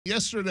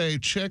Yesterday,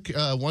 Chick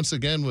once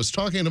again was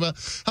talking about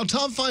how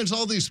Tom finds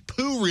all these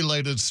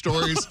poo-related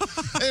stories,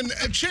 and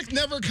Chick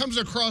never comes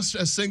across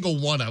a single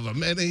one of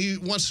them, and he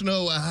wants to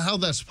know how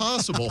that's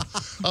possible.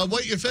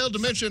 What you failed to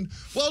mention,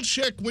 well,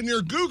 Chick, when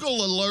your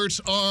Google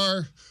alerts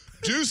are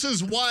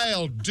Deuces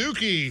Wild,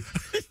 Dookie,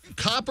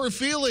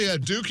 Copperphilia,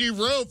 Dookie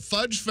Rope,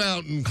 Fudge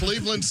Fountain,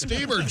 Cleveland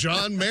Steamer,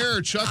 John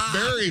Mayer, Chuck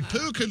Berry,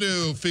 Poo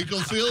Canoe,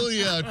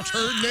 Fecalphilia,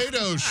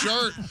 Tornado,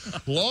 Shark,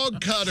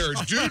 Log Cutter,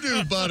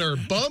 Doo-Doo Butter,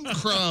 Bum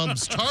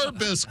Crumbs, Tar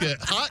Biscuit,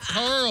 Hot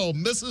Carl,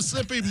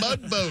 Mississippi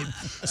Mudboat,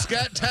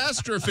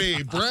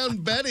 Scatastrophe, Brown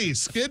Betty,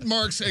 Skid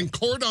Marks, and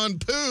Cordon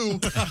Poo.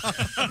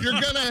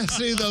 You're going to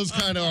see those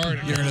kind of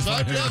articles.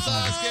 I'm Jeff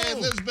Oskey,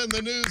 and this has been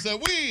the news that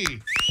we...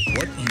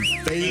 What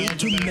you failed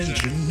to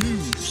mention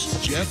news.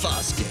 Jeff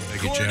Oskey.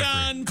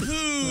 Cordon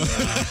Poo.